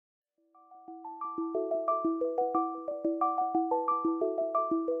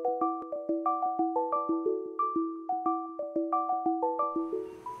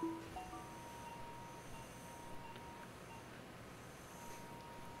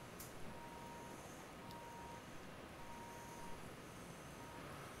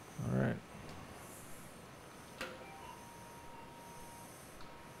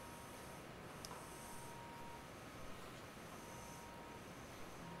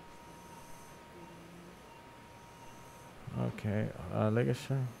Okay,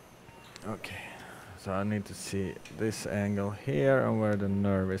 ligature. Okay, so I need to see this angle here and where the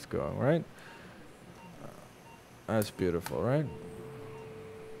nerve is going, right? That's beautiful, right?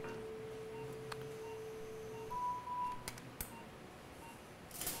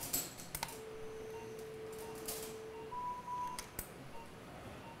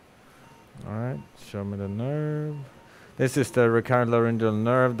 All right, show me the nerve. This is the recurrent laryngeal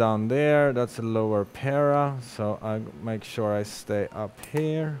nerve down there. That's the lower para. So I make sure I stay up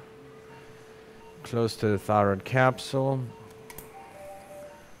here, close to the thyroid capsule.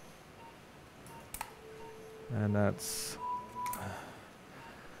 And that's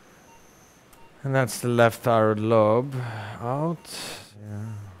the left thyroid lobe out. Yeah.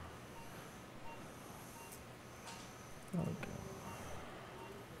 Okay.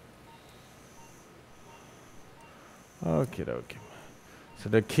 Okay. So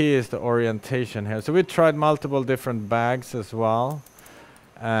the key is the orientation here. So we tried multiple different bags as well,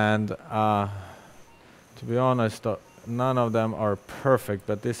 and to be honest, none of them are perfect.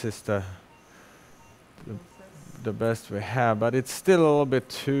 But this is the best we have. But it's still a little bit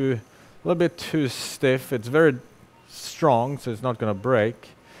too stiff. It's very strong, so it's not going to break.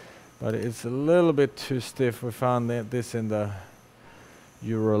 But it's a little bit too stiff. We found this in the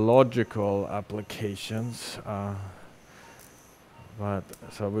urological applications. But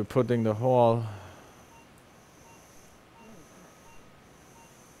so we're putting the whole.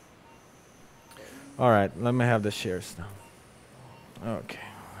 All right, let me have the shears now. Okay,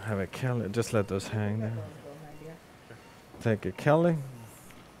 have a Kelly. Just let those hang there. Take a Kelly.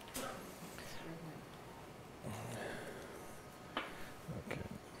 Okay.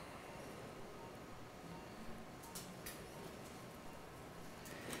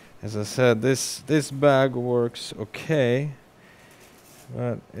 As I said, this bag works okay.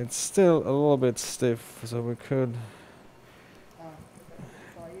 But it's still a little bit stiff, so we could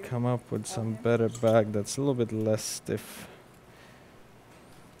come up with some better bag that's a little bit less stiff.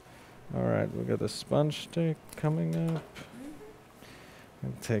 All right, we got a sponge stick coming up.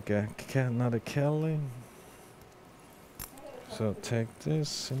 And take another Kelly. So take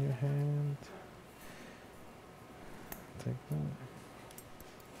this in your hand. Take that.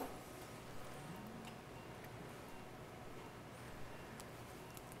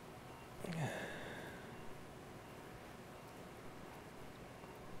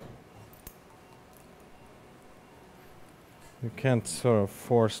 You can't sort of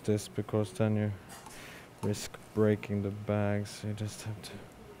force this because then you risk breaking the bags. You just have to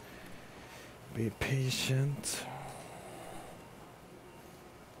be patient.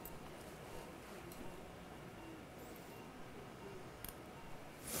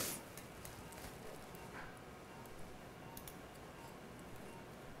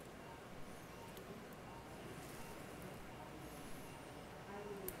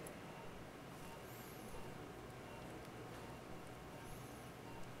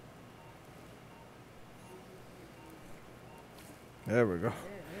 There we go.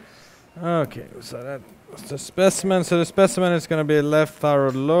 Okay, so that's the specimen. So the specimen is going to be left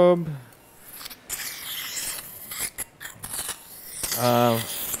thyroid lobe.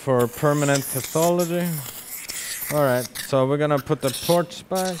 For permanent pathology. All right, so we're going to put the ports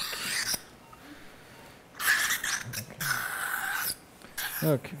back.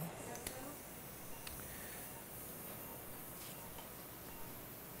 Okay.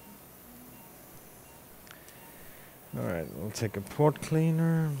 All right, we'll take a port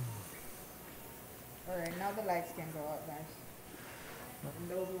cleaner. All right, now the lights can go out, guys.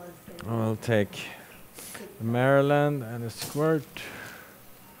 I'll take Maryland and a squirt.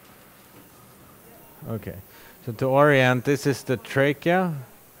 Okay, so to orient, this is the trachea.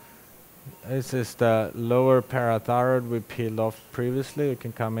 This is the lower parathyroid we peeled off previously. You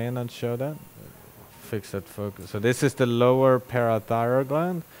can come in and show that. Fix that focus. So this is the lower parathyroid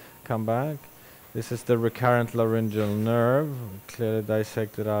gland. Come back. This is the recurrent laryngeal nerve, clearly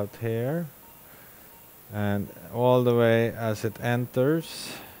dissected out here. And all the way as it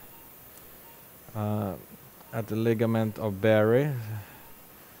enters at the ligament of Berry.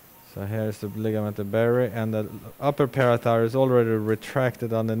 So here's the ligament of Berry, and the upper parathyroid is already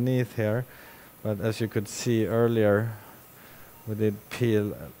retracted underneath here. But as you could see earlier, we did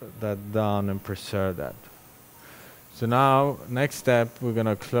peel that down and preserve that. So now, next step, we're going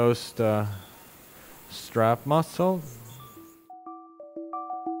to close the strap muscle.